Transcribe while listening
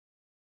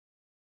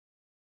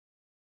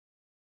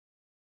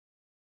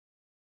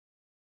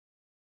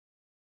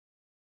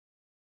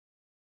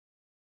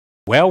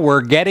Well, we're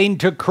getting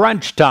to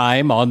crunch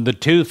time on the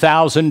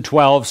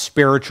 2012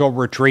 Spiritual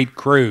Retreat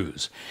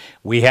Cruise.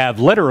 We have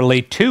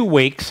literally 2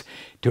 weeks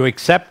to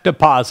accept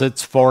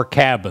deposits for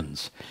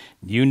cabins.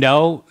 You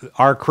know,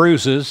 our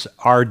cruises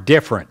are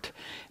different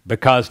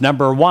because,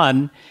 number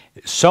one,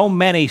 so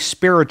many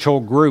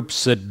spiritual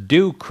groups that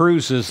do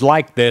cruises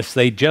like this,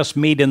 they just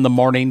meet in the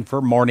morning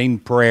for morning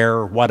prayer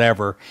or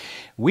whatever.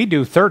 We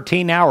do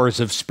 13 hours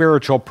of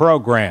spiritual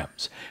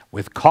programs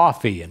with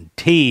coffee and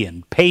tea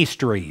and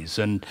pastries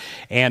and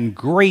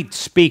great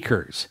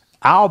speakers.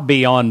 I'll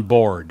be on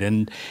board,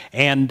 and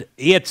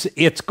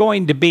it's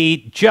going to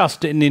be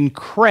just an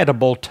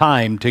incredible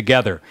time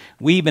together.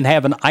 We even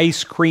have an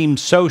ice cream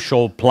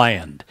social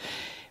planned.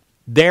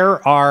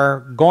 There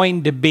are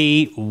going to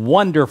be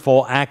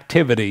wonderful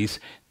activities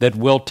that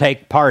we'll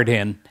take part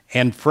in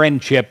and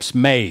friendships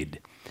made.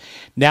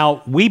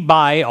 Now, we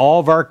buy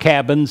all of our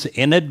cabins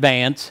in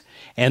advance,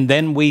 and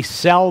then we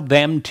sell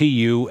them to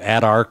you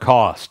at our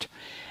cost.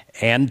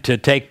 And to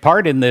take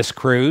part in this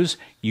cruise,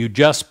 you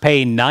just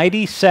pay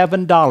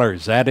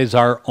 $97. That is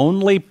our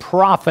only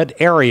profit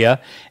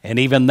area, and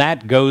even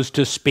that goes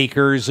to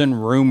speakers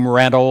and room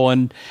rental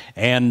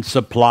and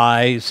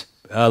supplies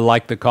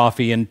like the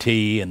coffee and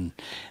tea and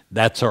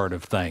that sort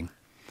of thing.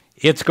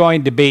 It's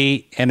going to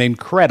be an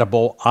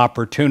incredible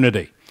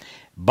opportunity,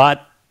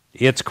 but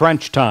it's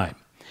crunch time.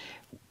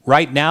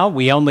 Right now,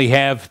 we only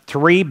have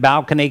 3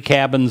 balcony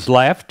cabins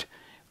left.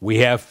 We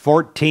have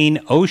 14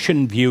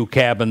 ocean view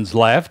cabins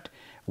left.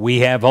 We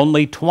have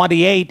only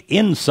 28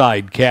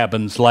 inside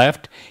cabins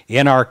left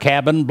in our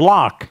cabin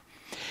block.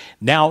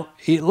 Now,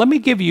 let me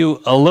give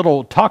you a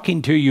little,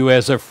 talking to you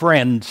as a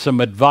friend,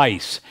 some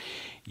advice.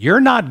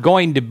 You're not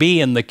going to be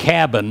in the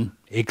cabin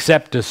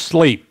except to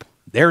sleep.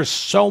 There's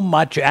so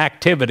much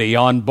activity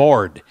on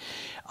board.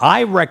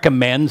 I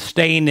recommend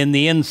staying in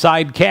the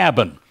inside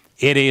cabin.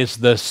 It is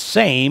the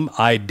same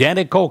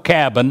identical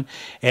cabin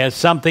as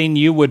something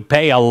you would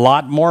pay a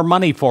lot more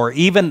money for.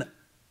 Even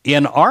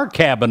in our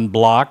cabin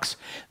blocks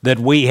that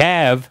we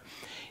have,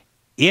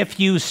 if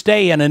you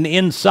stay in an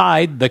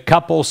inside, the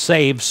couple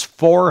saves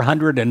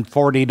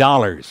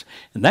 $440,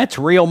 and that's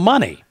real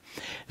money.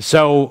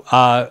 So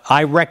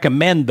I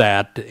recommend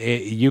that.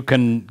 You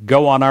can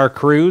go on our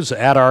cruise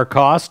at our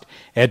cost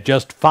at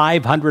just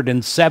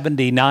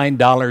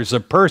 $579 a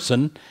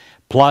person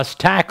plus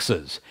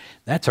taxes.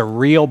 That's a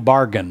real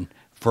bargain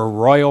for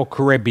Royal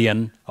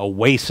Caribbean,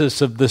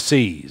 Oasis of the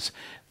Seas,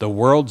 the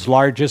world's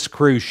largest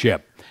cruise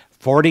ship,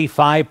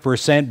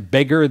 45%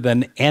 bigger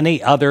than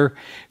any other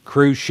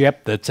cruise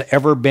ship that's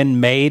ever been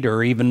made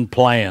or even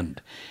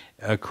planned.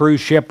 A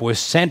cruise ship with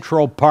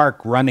Central Park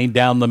running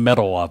down the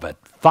middle of it,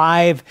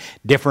 5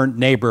 different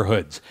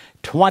neighborhoods,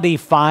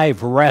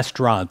 25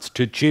 restaurants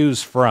to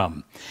choose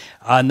from,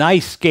 an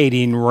ice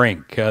skating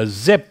rink, a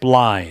zip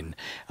line,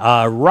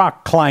 a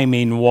rock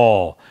climbing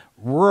wall,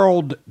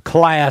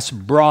 world-class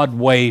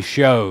Broadway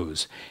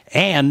shows,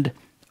 and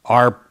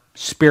our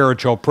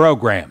spiritual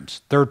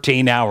programs,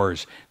 13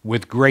 hours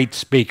with great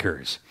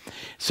speakers.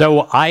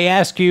 So I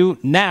ask you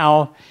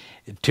now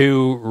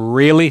to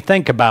really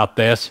think about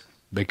this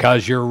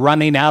because you're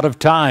running out of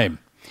time.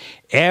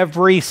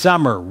 Every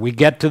summer we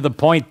get to the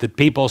point that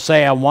people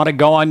say, I want to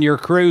go on your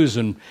cruise,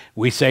 and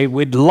we say,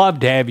 we'd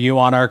love to have you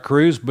on our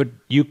cruise, but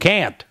you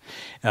can't.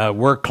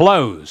 We're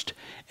closed.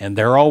 And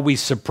they're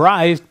always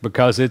surprised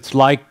because it's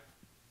like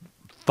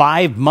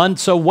 5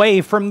 months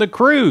away from the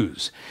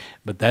cruise.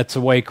 But that's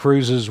the way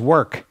cruises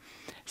work.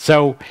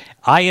 So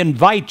I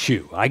invite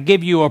you, I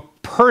give you a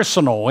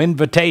personal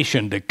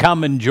invitation to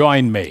come and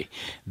join me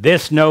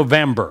this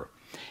November.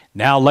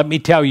 Now let me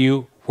tell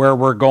you where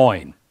we're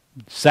going.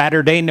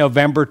 Saturday,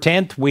 November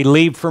 10th, we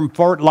leave from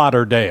Fort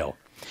Lauderdale.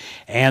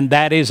 And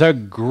that is a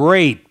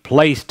great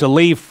place to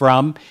leave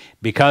from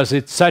because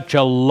it's such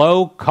a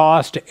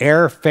low-cost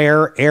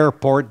airfare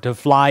airport to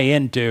fly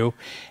into,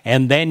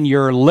 and then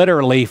you're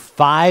literally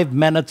 5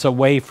 minutes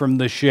away from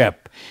the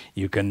ship.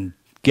 You can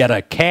get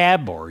a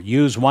cab or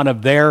use one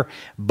of their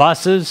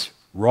buses,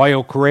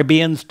 Royal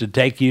Caribbean's, to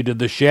take you to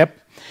the ship.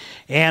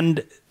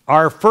 And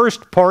our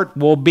first port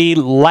will be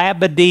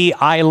Labadee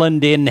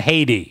Island in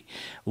Haiti,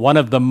 one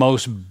of the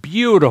most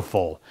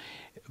beautiful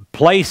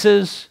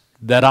places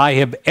that I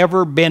have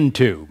ever been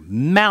to,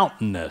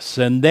 mountainous,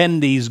 and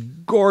then these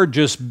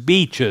gorgeous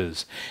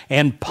beaches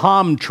and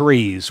palm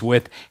trees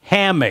with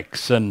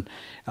hammocks, and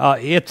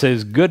it's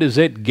as good as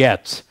it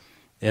gets.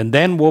 And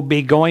then we'll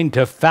be going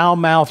to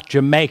Falmouth,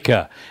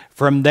 Jamaica.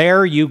 From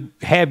there, you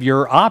have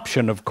your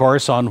option, of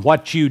course, on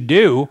what you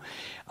do.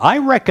 I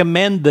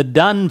recommend the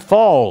Dunn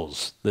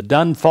Falls. The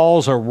Dunn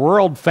Falls are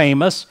world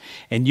famous,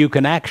 and you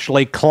can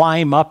actually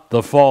climb up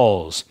the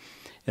falls.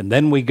 And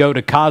then we go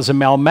to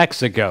Cozumel,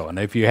 Mexico. And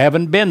if you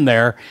haven't been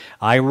there,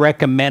 I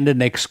recommend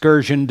an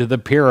excursion to the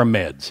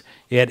pyramids.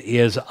 It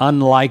is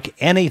unlike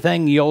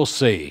anything you'll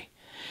see.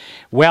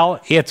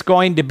 Well, it's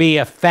going to be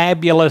a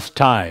fabulous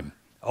time.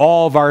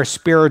 All of our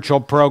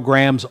spiritual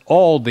programs,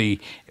 all the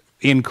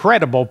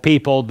incredible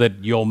people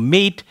that you'll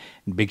meet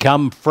and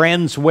become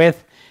friends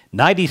with,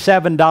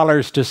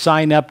 $97 to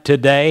sign up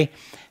today.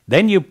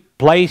 Then you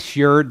place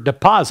your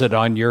deposit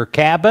on your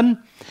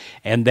cabin,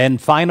 and then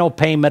final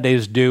payment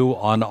is due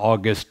on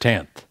August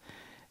 10th.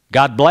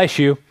 God bless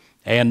you,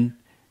 and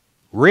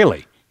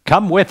really,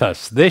 come with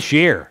us this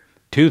year,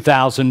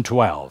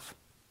 2012.